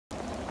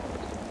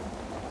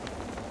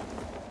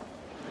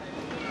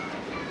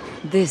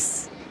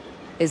This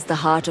is the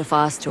heart of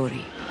our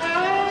story.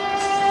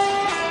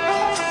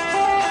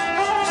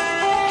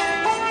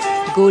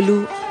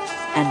 Golu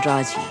and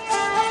Raji,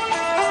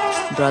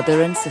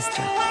 brother and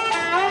sister.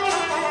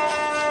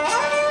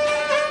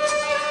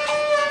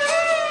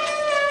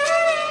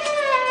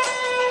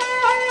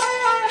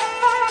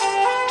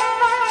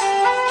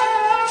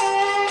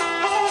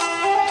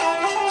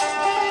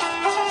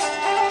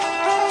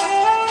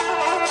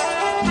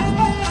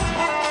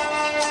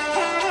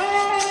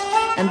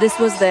 And this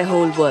was their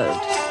whole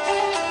world.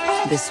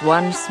 This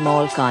one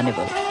small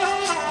carnival.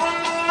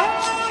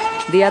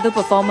 The other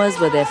performers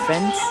were their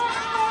friends,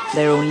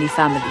 their only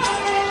family.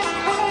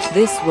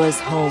 This was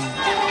home.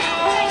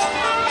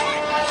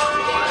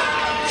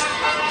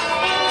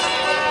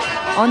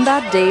 On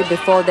that day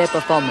before their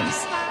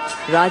performance,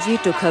 Raji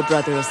took her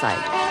brother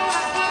aside.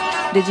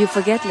 "Did you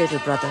forget,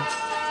 little brother?"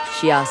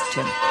 she asked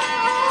him.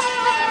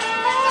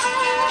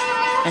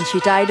 And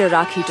she tied a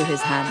rakhi to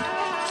his hand,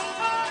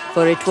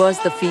 for it was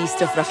the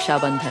feast of Raksha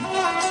Bandhan.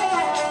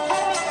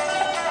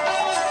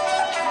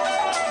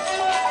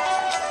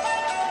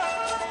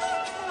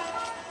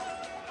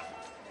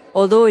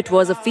 Although it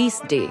was a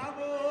feast day,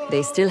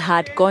 they still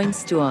had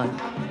coins to earn.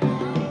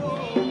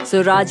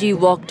 So Raji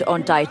walked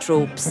on tight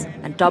ropes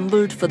and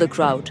tumbled for the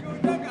crowd.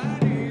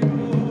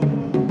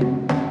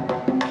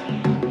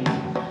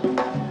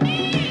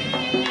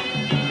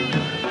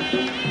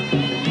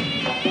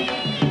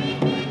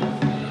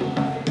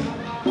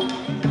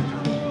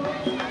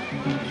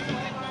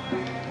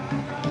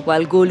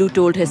 While Golu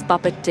told his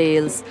puppet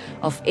tales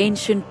of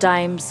ancient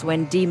times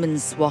when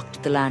demons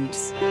walked the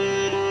lands.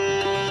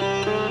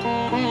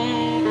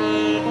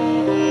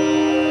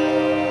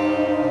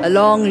 A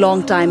long,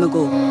 long time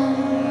ago,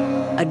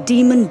 a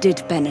demon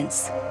did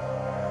penance.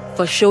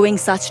 For showing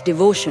such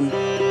devotion,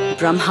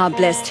 Brahma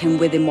blessed him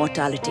with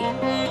immortality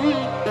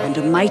and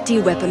a mighty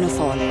weapon of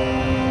all.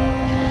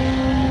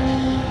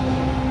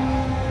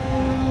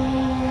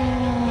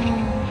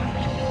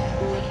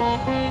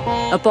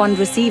 Upon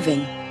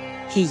receiving,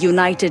 he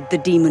united the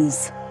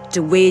demons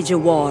to wage a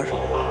war.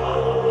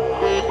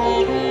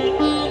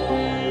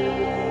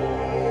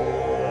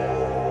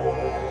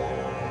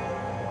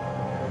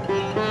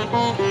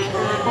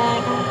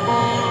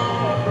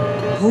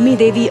 Bhumi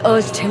Devi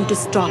urged him to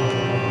stop.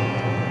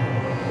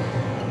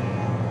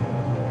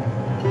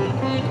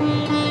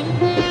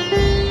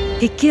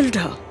 He killed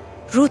her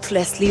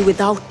ruthlessly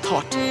without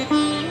thought.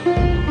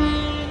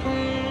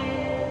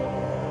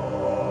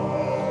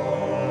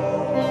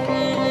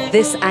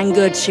 This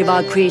angered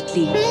Shiva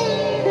greatly,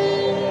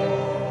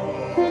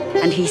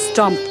 and he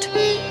stomped,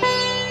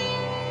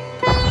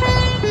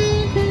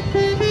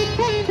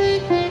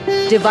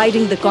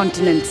 dividing the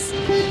continents,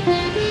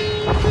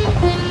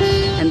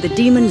 and the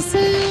demons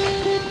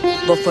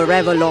were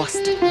forever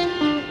lost.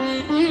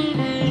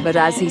 But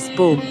as he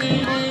spoke,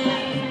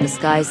 the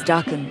skies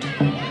darkened,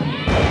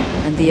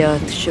 and the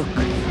earth shook,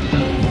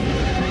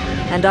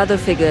 and other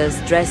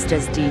figures dressed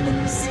as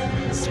demons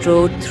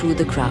strode through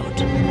the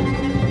crowd.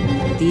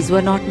 These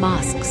were not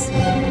masks.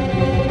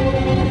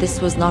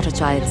 This was not a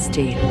child's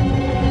tale.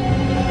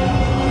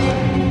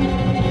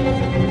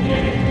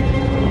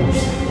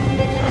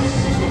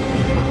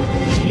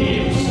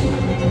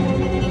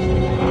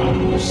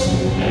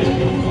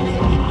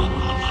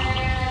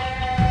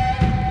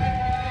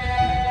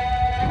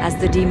 As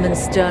the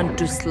demons turned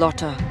to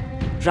slaughter,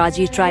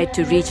 Raji tried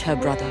to reach her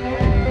brother.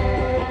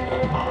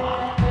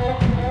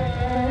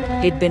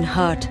 He'd been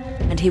hurt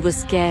and he was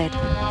scared,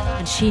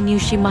 and she knew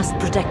she must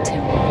protect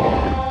him.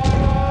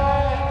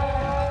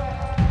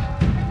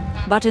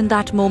 But in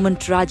that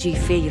moment, Raji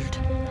failed,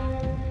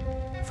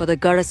 for the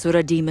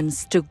Garasura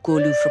demons took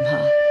Golu from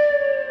her.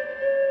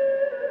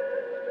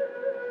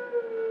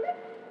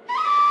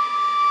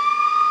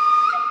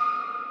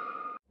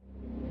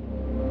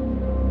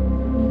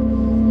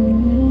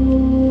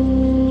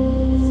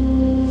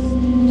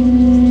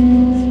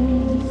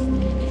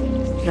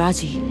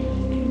 Raji,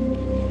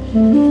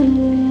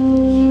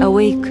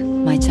 awake,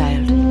 my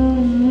child.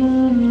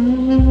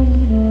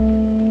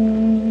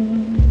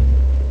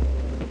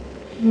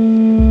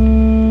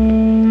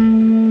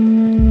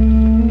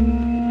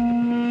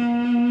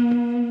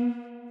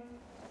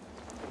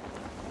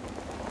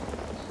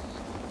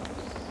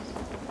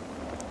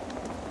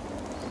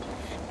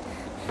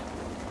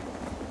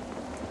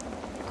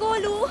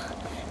 Golu!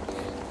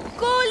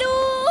 Golu!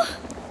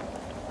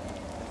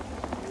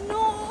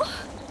 No!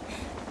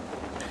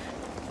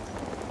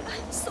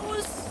 I'm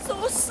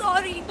so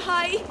sorry,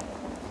 bhai.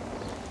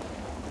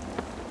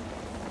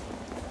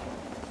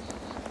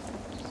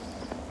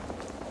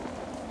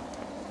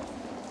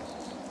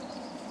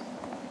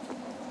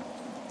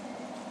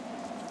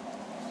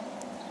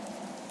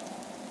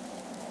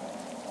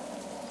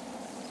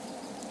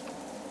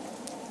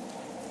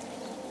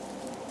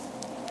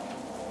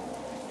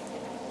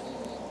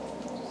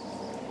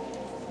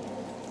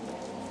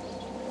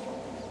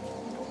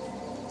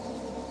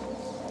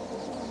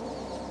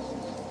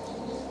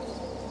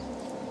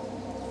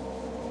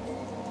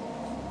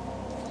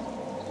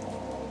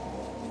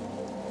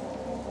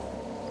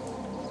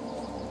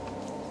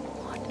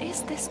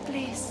 is this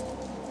place?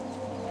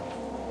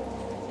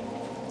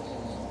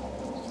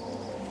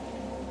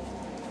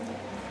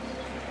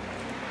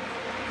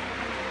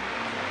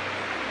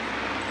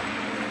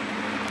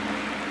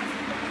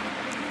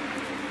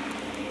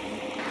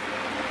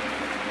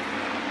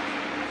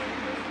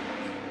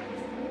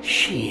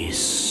 She is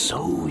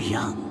so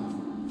young.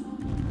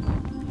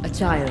 A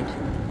child.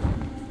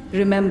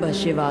 Remember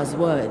Shiva's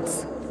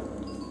words.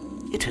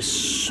 It is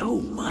so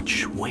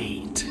much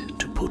weight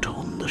to put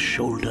on the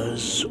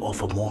shoulders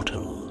of a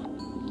mortal.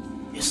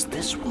 Is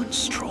this one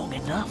strong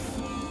enough?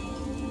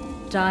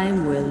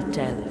 Time will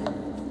tell.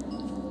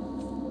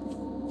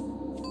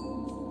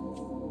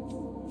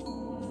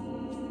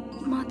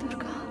 Ma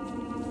Durga,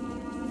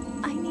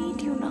 I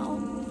need you now.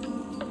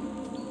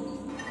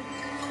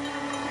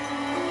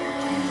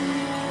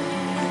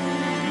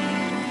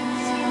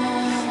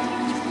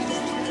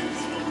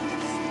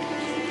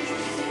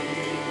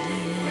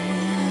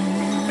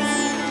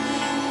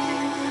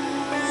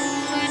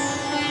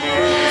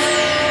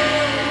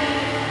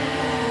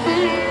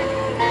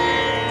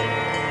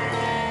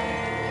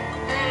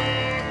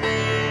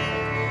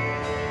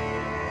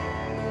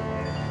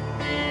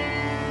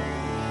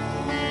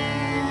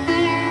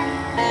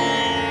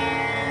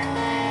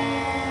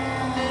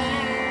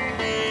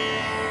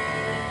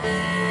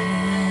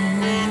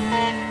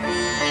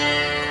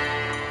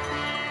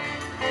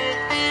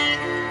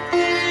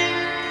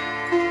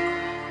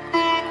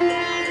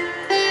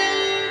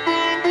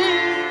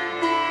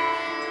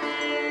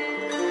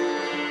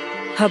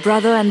 Her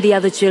brother and the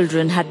other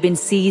children had been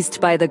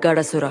seized by the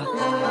Gadasura.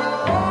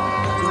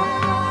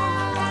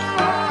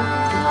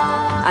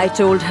 I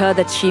told her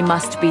that she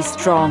must be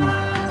strong.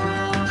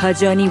 Her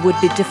journey would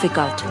be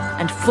difficult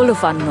and full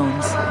of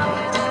unknowns.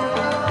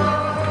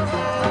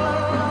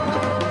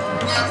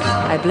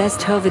 I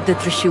blessed her with the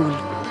Trishul,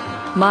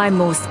 my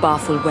most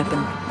powerful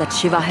weapon that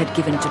Shiva had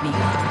given to me.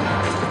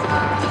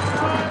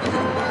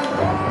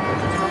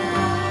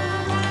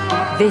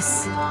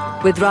 This,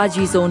 with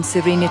Raji's own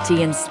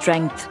serenity and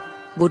strength,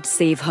 would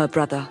save her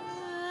brother.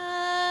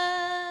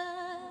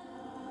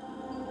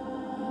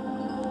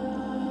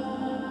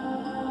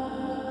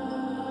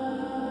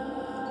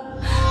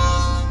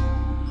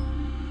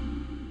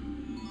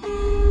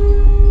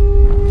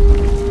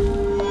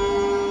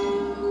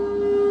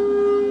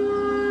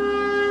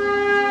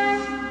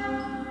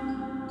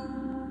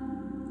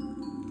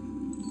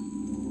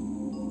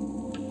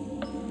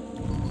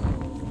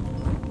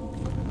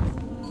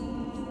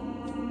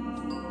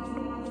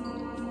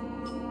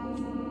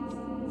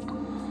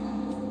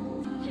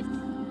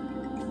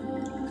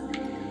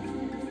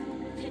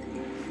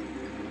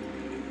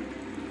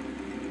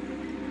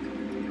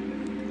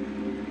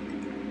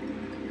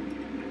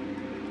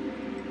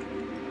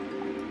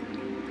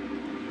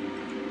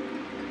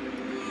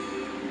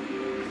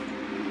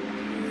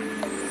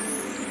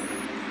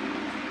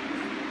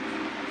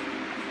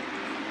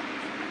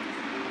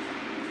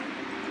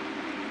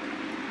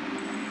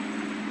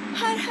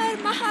 Har Har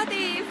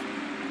Mahadev!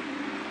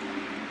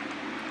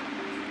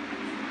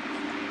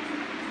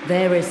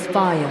 There is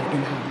fire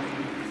in her.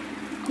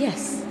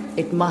 Yes,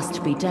 it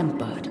must be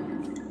tempered.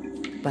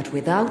 But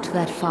without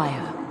that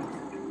fire,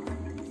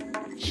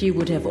 she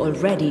would have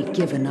already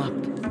given up.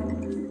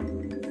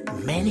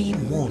 Many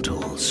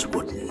mortals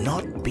would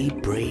not be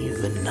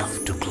brave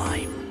enough to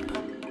climb.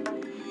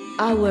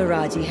 Our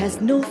Raji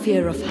has no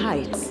fear of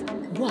heights.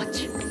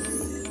 Watch.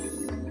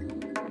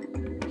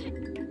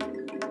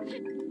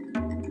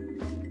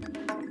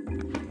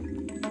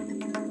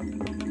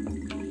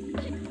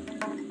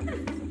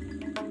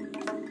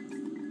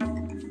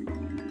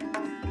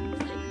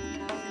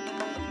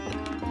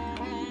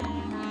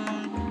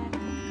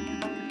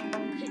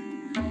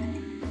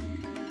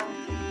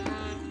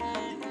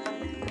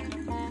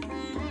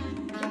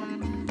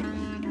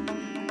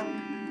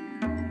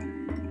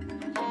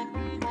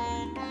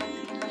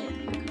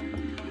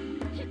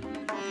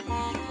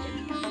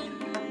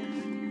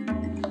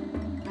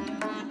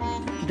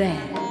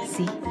 There,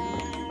 see?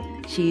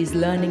 She is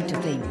learning to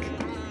think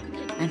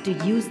and to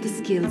use the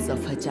skills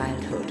of her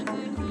childhood.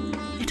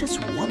 It is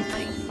one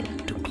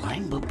thing to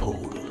climb a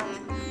pole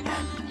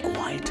and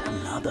quite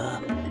another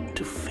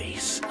to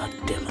face a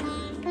demon.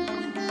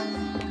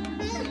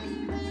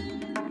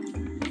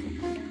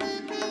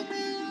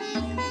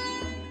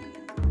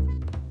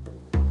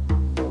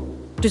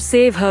 To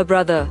save her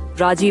brother,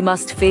 Raji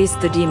must face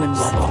the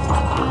demons.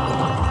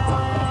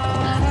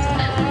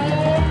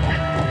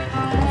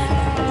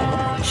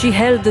 She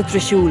held the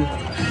Trishul,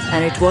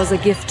 and it was a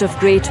gift of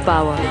great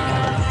power.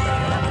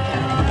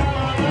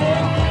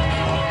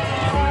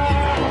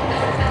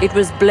 It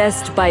was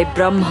blessed by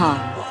Brahma,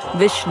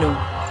 Vishnu,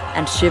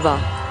 and Shiva,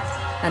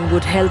 and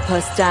would help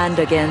her stand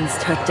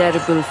against her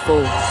terrible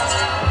foe.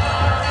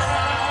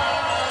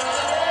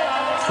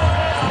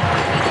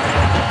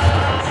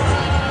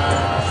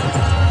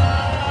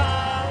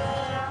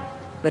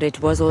 But it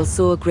was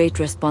also a great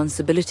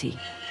responsibility.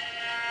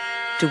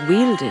 To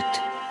wield it,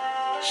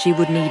 she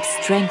would need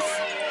strength,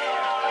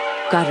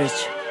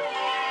 courage,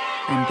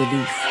 and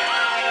belief.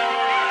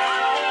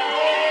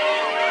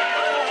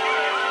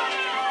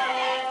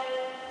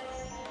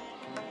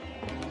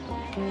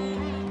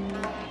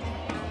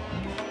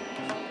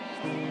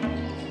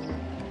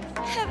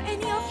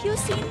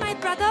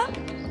 brother?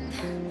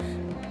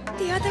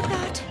 The other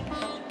part.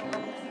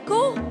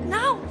 Go,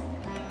 now!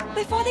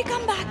 Before they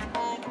come back.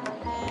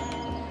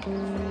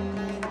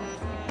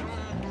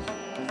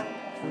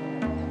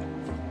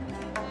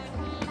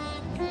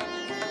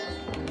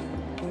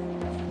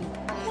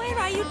 Where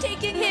are you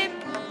taking him?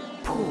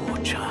 Poor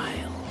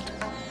child.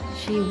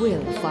 She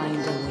will find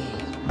a way.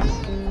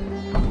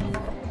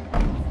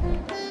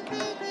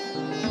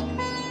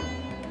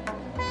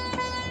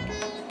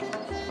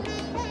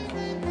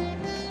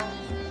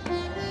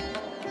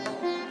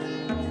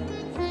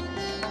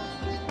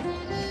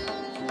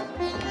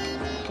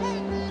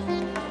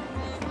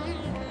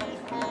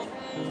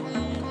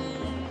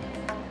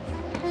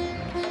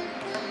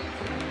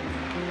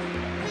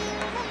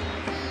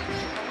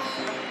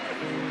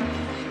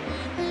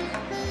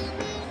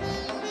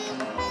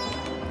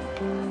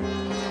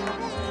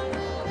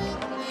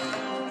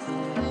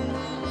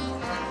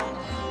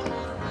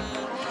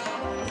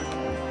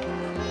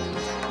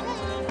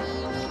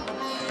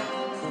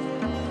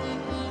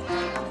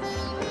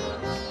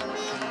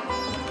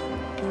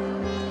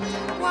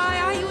 Why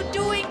are you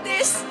doing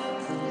this?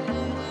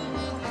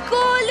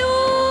 Golu!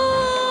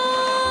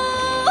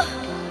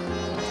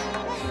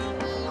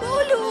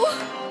 Golu!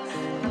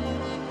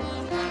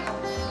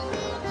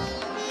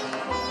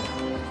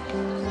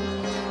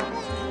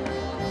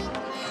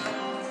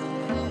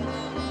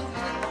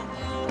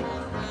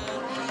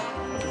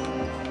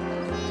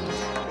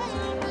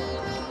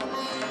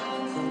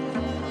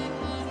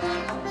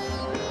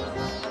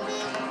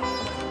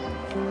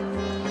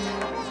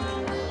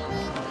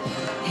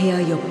 Hear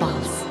your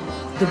pulse,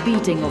 the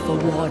beating of a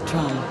war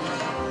drum.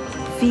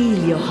 Feel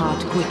your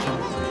heart quicken,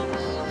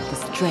 the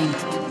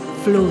strength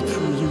flow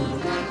through you.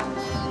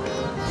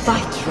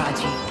 Fight,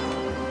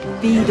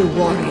 Raji. Be the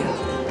warrior.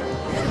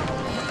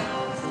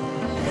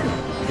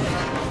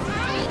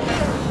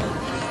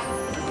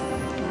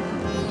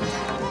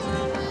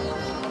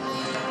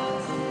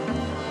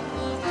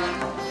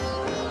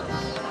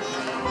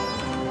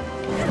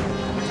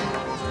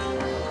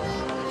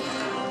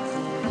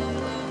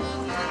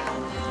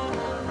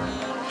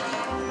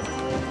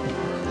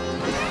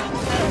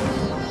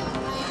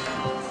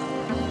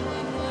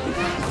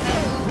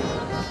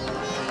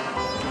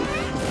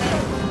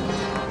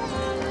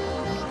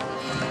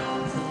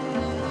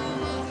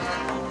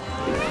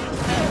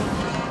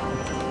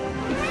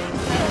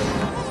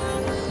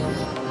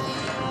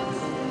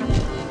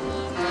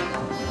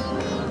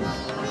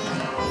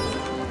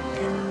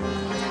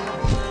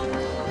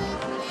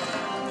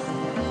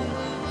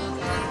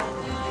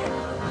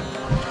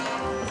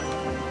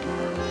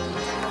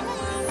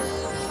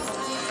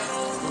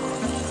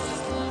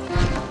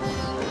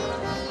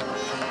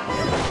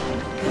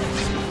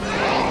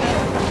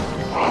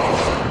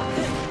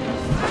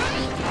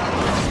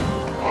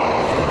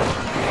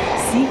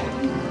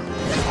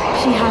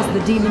 The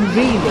demon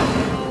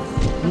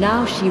reeling.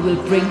 Now she will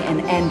bring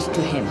an end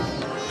to him.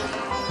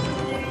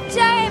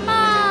 Jai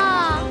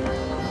Ma!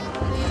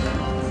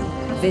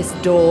 This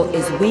door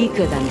is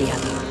weaker than the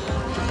other,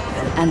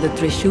 and the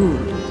Trishul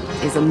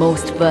is a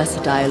most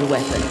versatile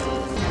weapon.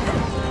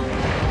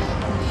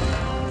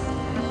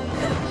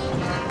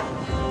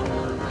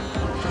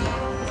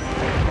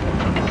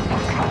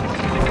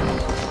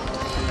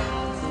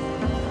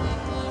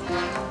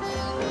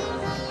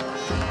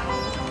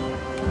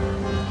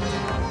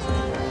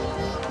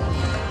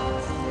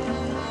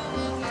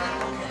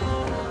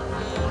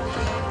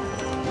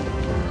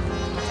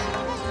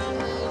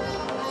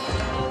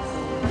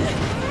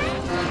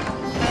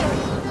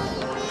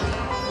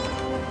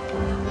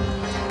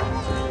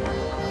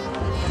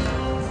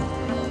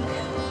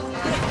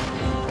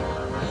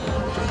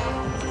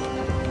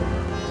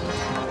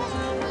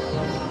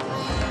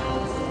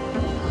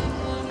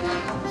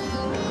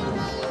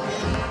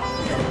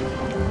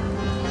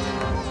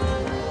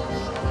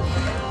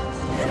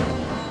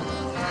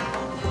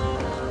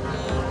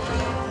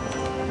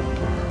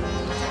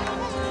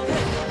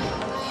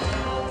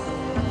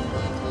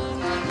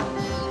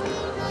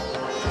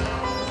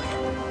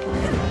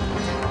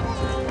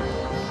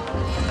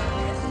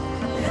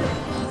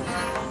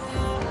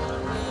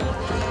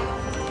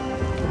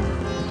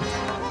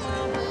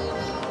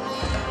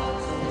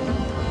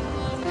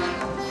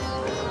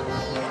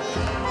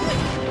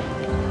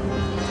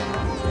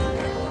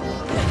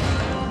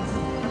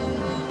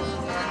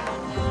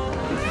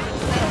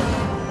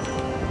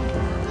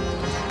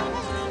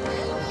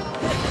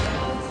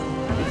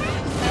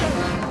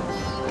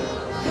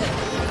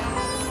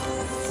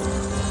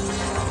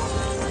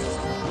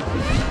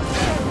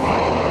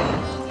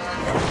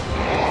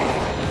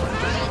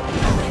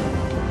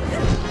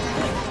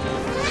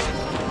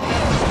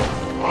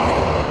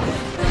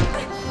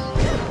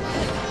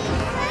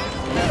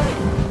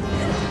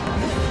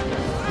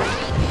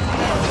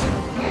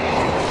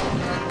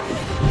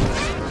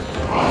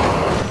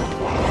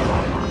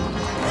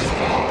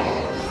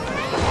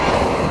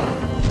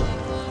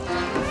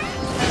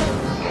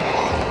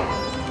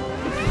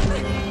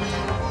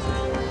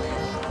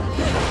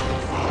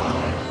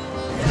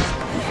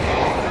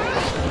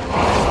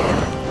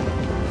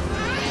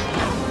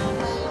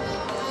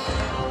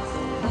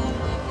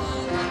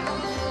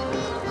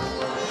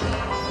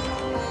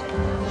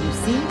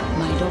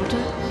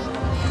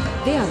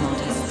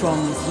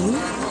 strong as you,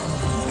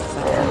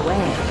 but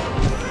beware.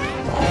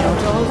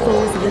 Not all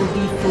foes will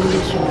be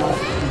foolish enough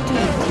to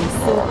meet you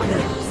so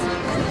close.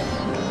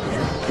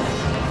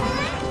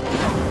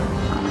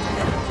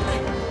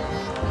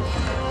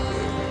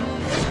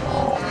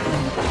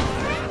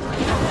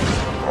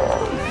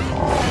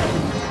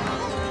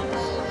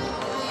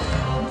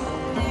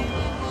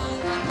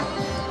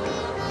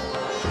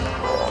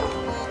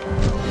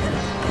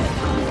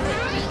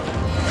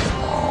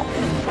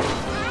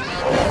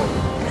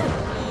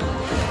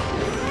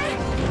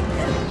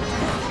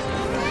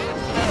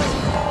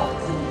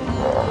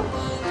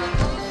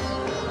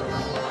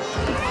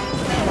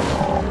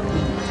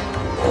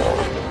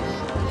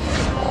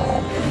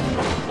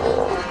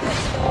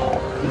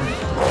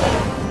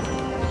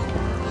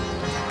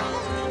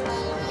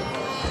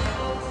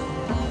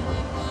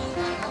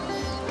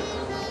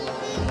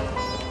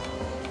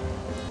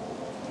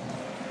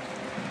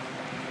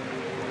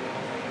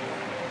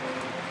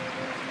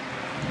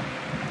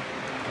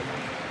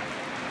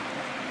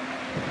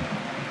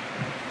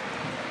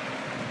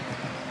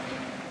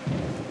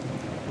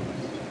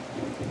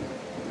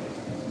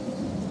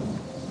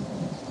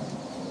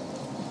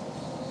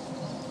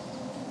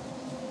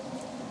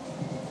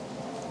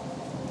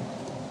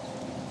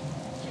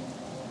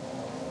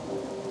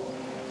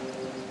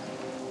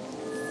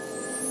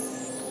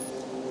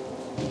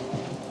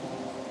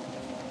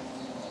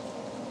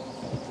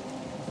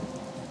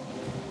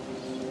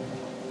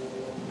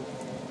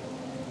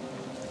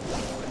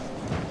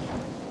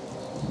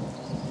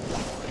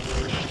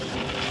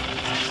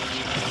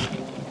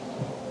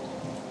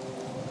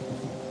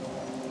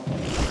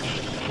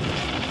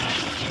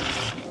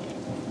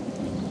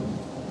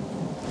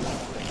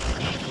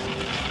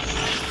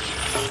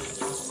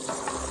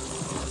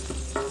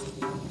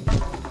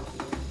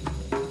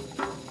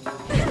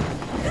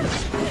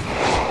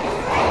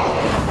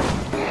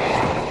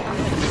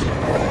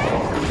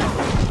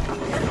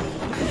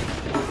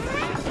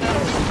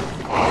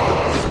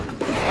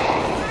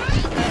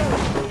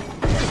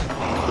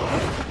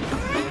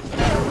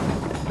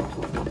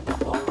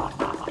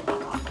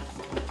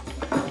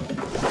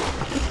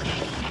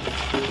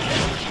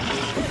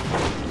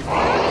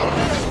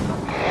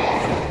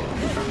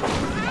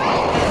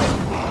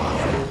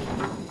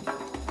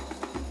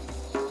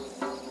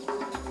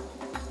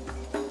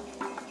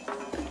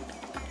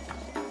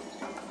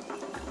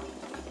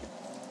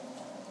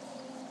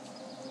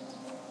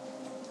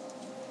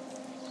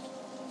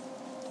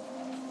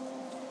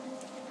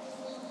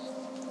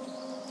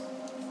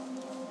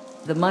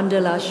 The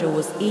mandala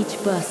shows each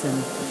person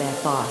their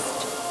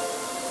past.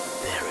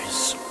 There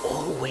is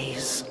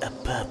always a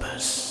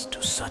purpose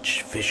to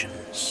such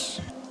visions.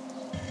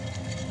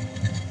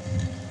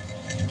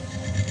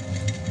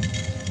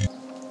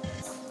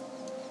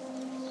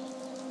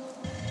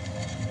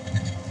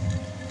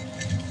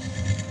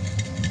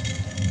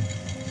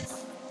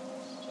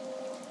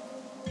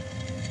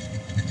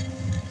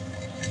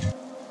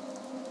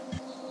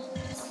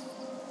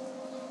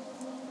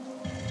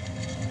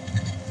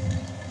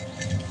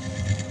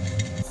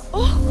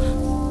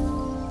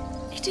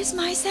 It is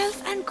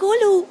myself and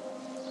Golu.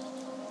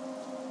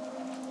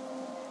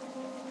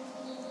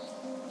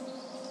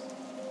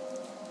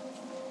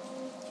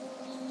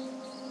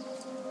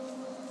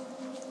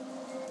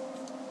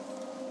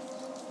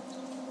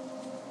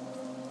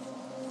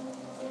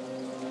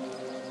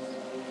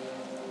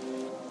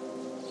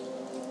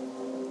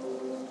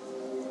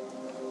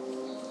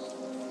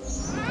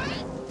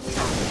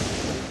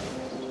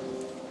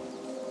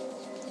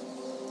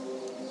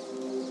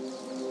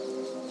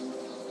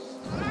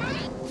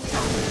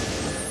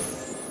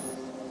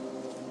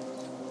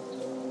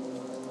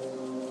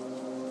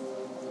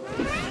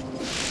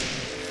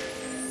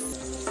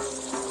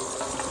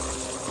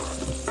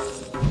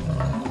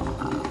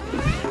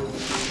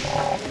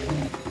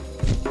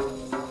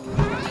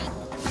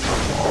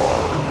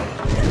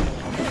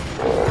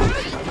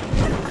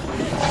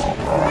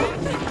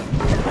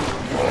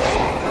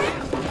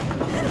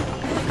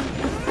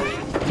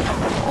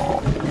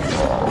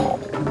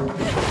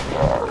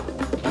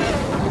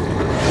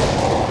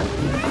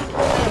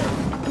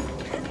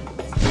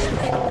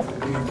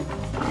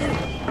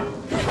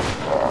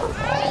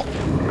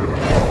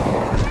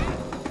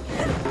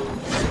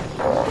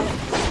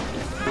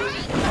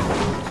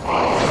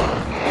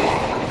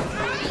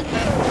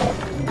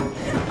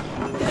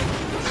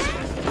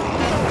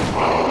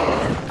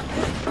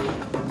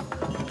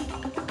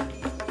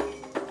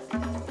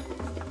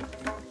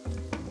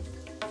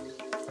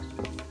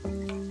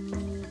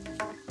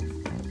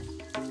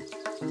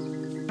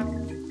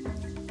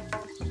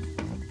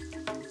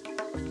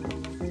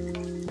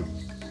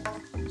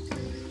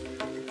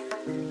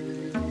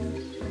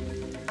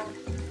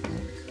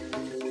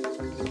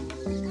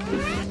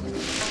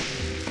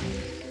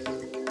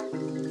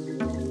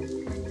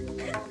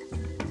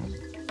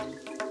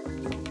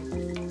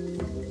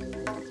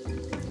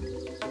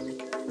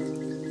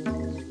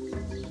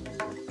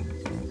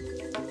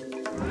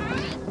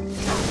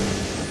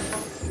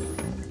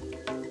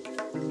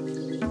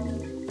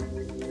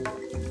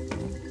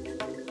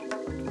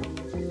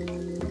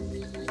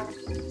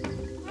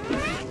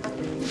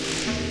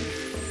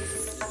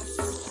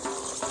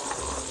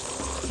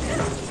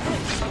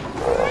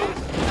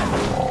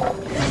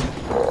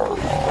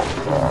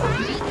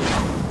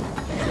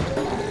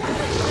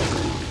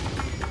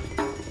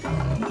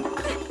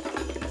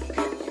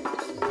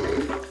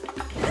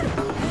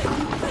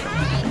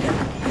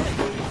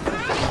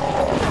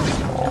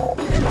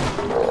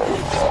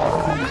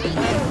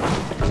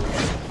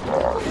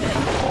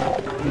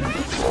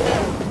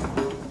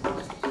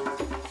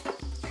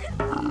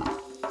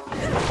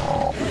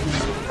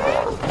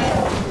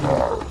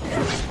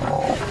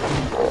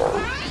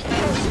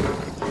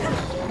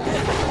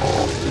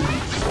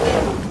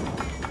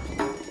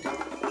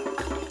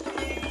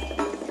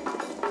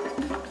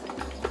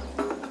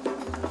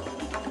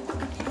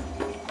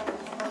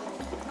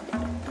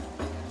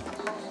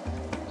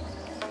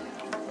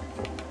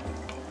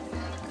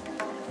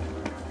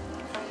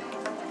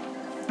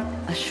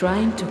 A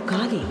shrine to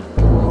Kali.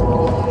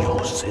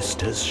 Your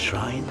sister's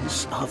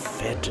shrines are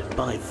fed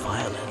by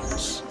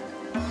violence.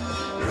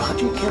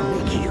 Raji can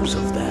make use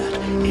of that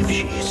if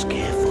she is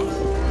careful.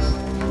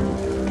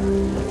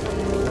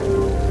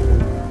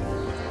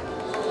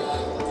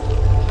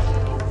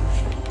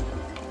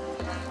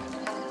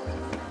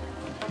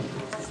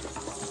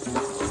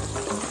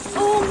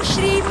 Om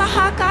Shri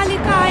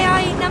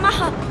Mahakalikayai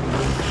Namaha.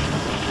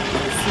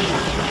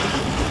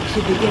 She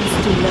begins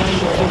to learn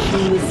that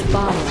Vishnu is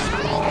fire.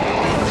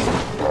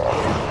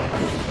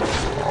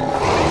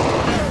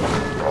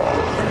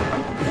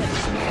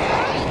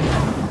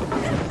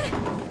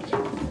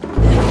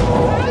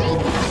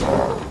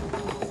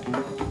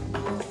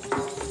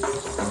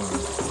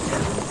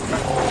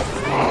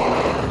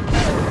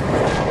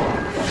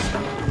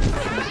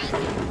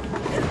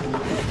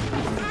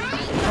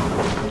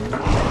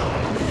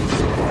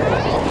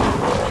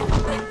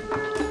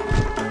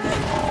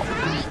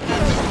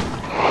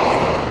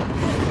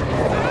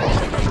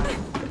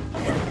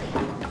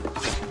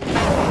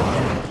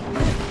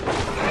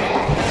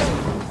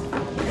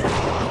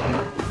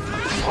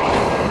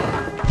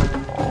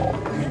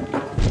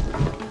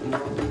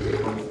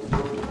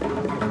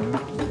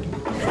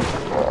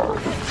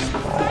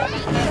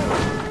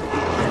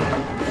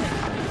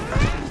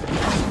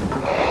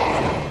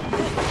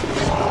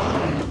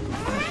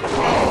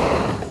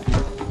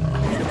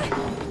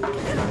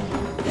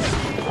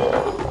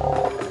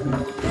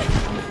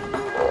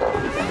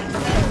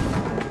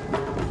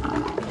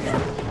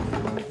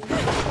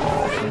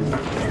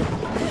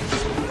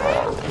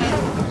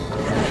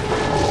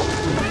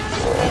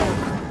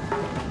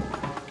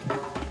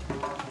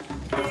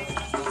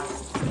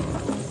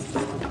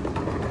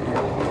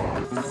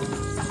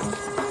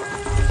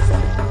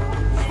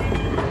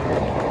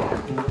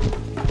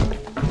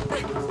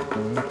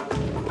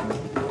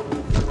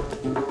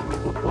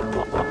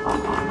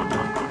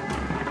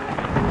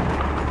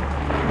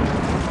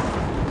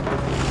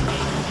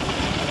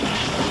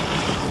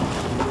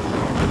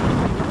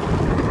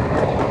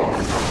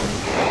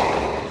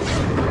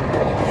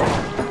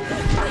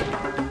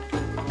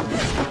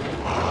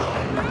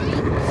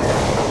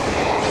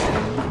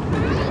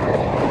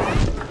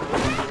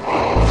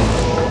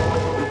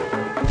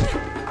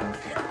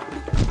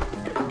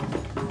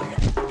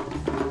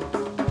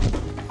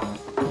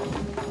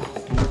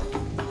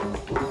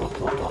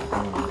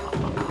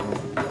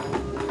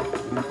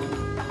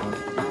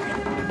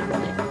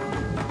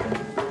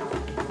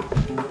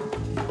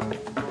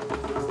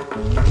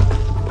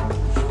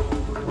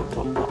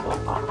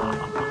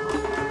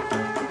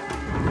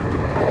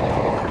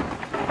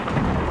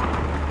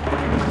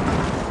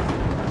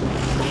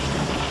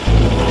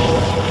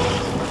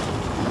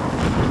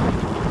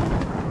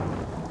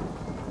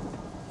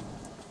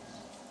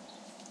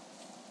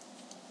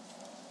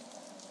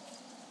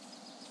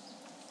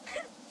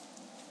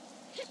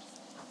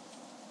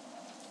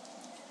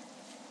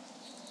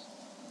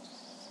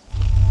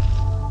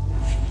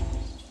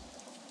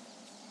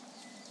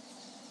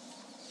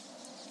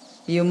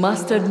 You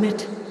must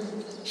admit,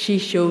 she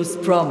shows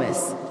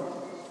promise.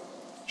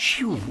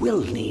 She will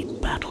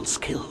need battle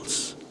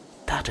skills.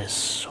 That is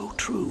so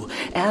true,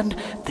 and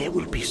they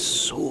will be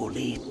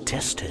sorely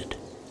tested.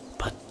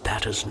 But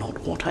that is not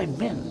what I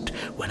meant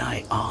when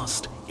I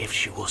asked if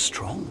she was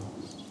strong.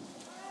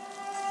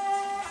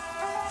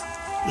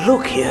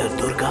 Look here,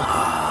 Durga.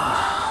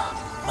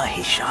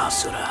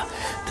 Mahishasura,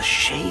 the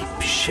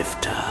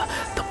shape-shifter,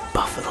 the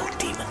buffalo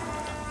demon.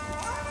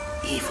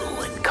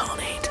 Evil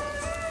incarnate.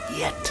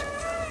 Yet,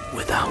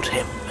 without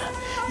him,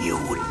 you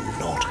would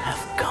not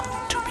have come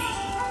to be.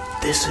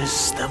 This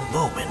is the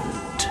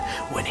moment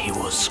when he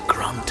was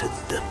granted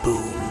the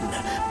boon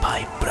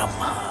by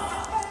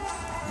Brahma.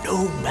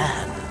 No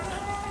man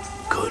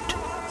could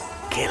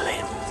kill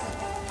him.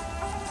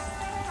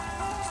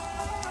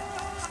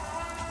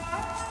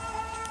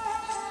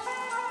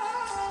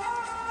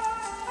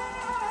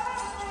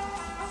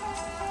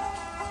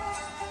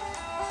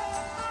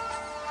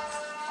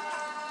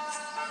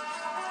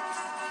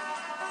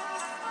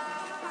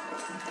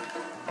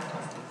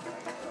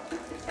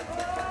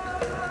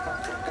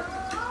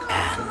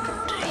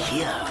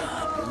 Here,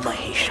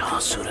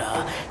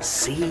 Mahishasura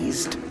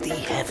seized the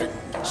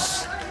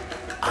heavens,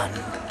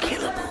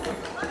 unkillable,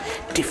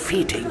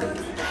 defeating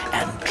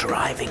and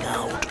driving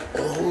out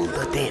all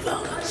the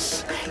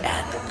devas,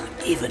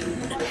 and even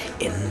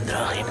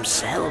Indra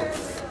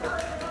himself.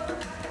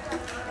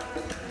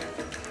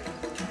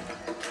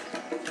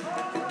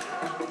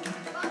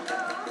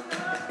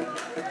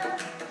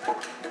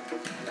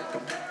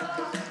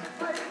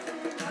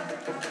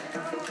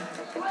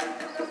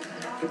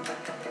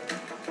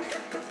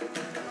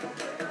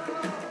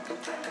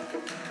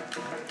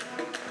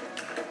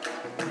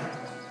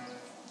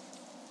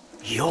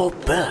 Your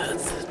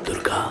birth,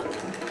 Durga.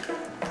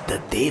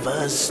 The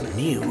Devas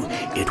knew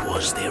it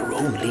was their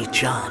only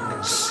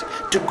chance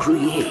to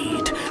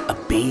create a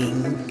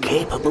being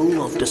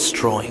capable of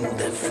destroying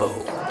their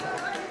foe.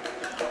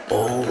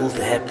 All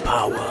their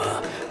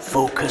power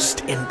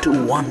focused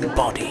into one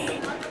body,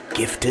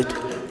 gifted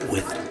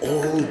with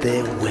all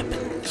their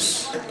weapons.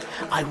 heavens.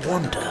 I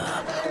wonder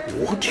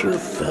what your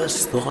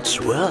first thoughts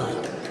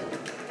were.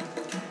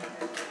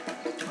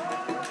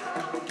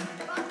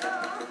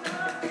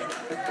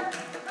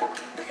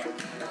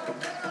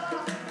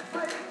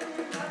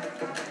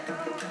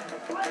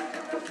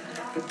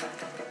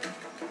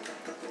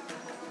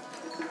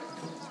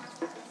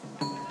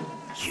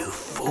 You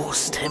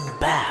forced him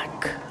back.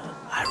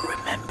 I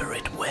remember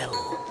it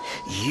well.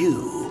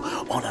 You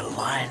on a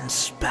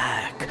lion's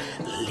back,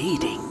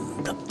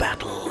 leading the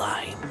battle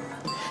line.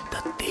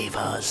 The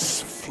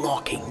Devas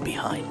flocking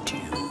behind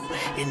you,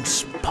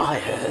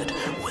 inspired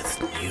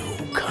with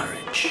new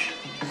courage.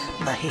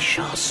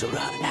 Mahishasura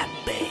at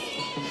bay,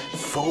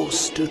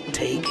 forced to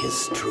take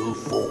his true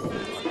form.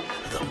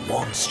 The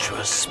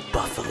monstrous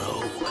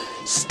buffalo,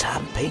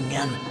 stamping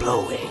and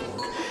blowing,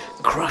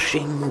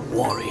 crushing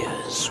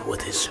warriors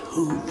with his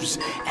hooves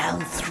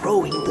and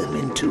throwing them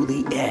into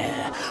the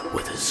air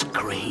with his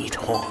great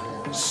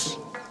horns.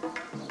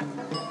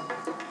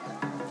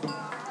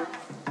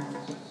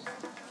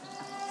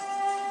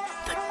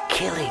 The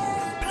killing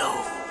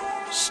blow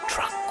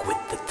struck with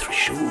the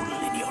trishul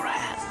in your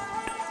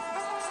hand.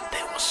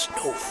 There was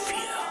no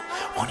fear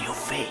on your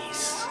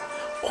face,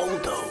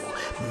 although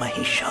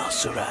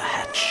Mahishasura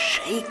had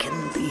shaken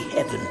the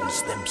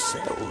heavens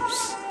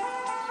themselves.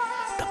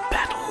 The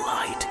battle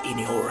light in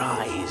your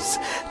eyes,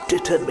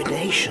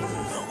 determination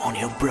on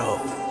your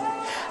brow.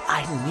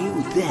 I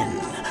knew then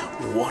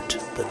what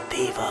the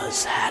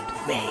Devas had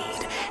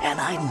made, and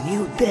I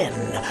knew then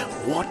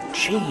what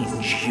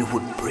change you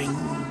would bring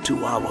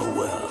to our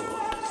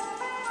world.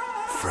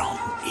 From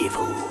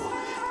evil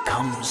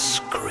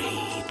comes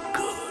great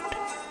good.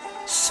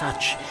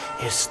 Such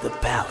is the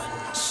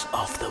balance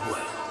of the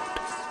world.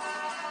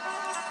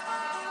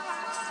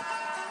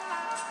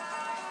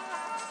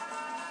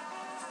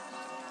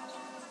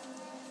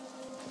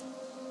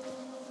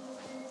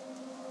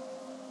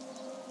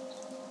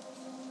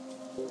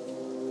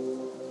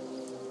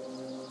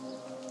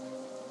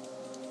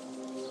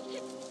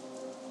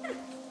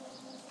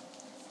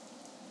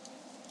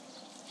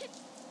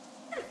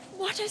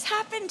 What has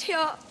happened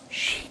here?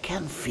 She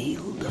can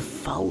feel the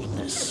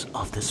foulness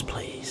of this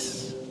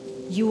place.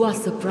 You are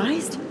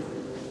surprised?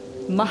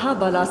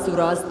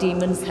 Mahabalasura's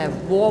demons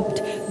have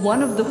warped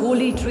one of the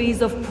holy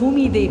trees of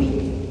Bhumi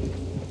Devi.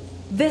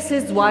 This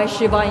is why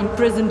Shiva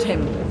imprisoned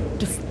him,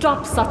 to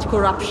stop such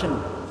corruption.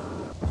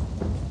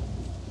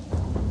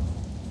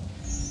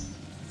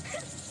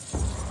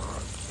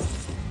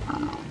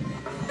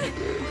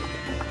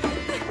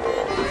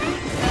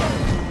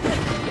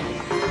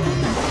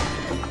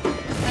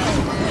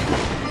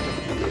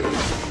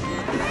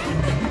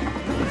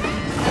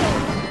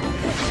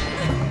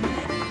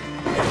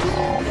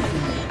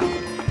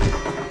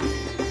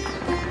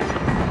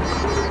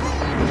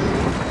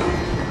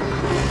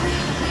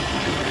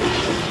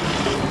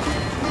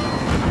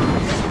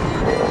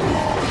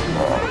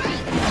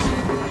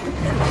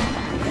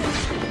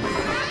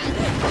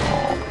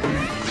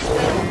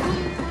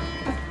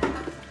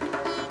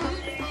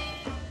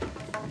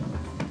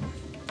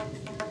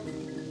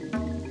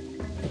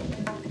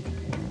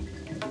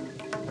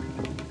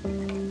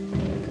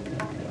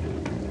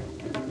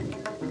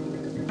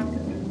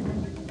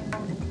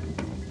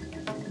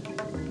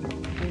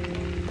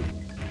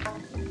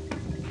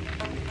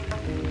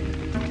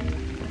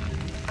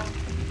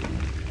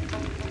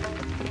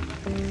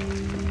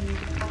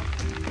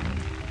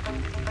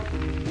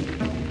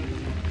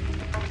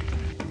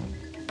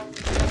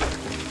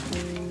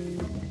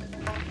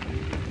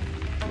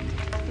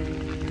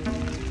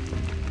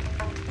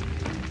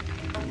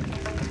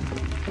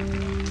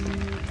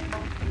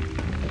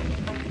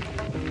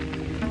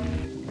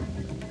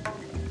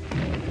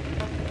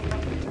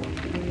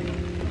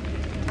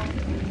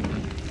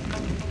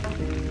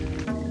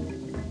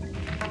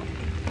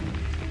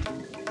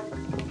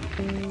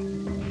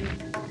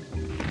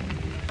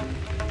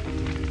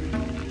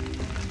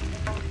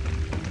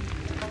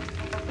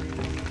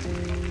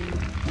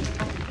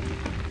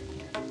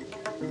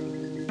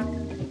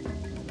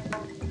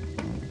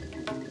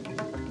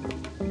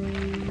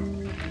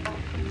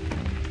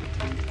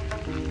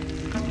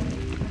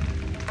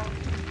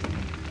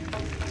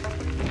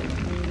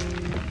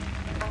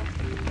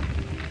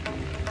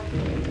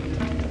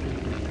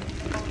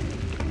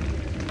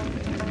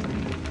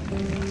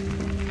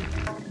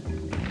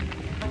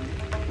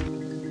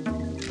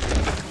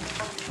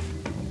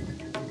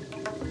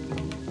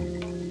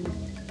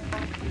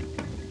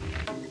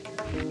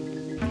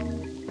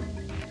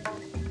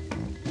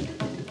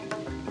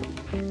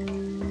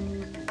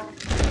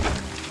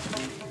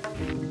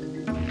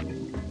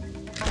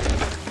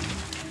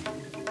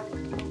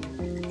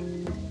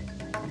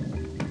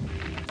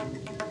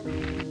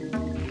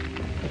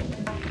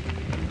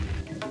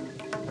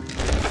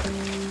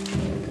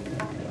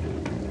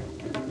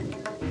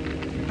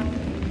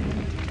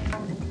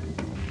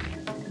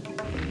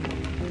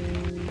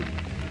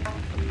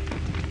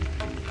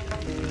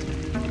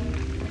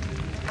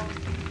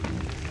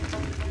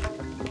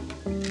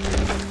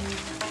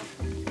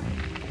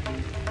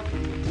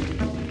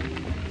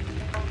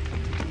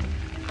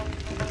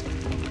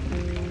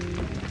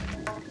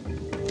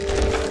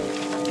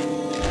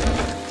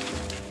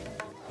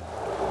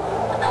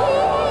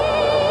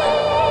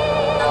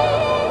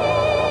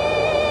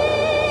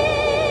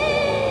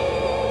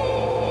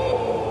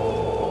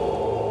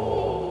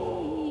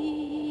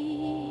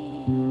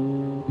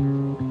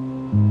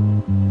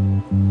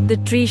 The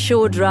tree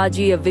showed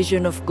Raji a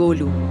vision of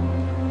Golu,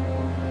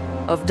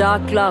 of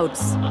dark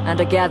clouds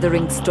and a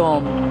gathering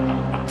storm,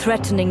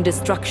 threatening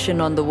destruction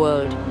on the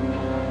world.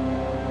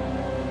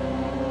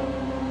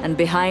 And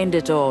behind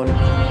it all,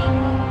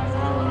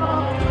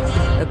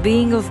 a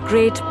being of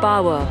great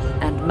power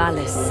and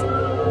malice.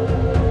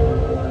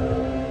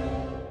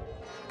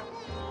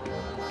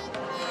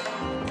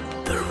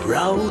 The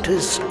route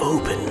is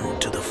open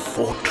to the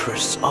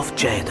fortress of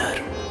Jaidar.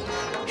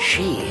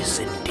 She is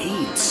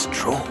indeed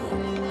strong,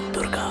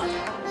 Durga.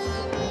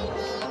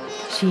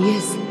 She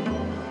is.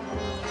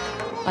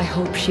 I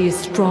hope she is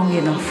strong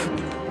enough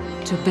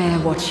to bear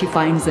what she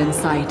finds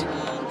inside.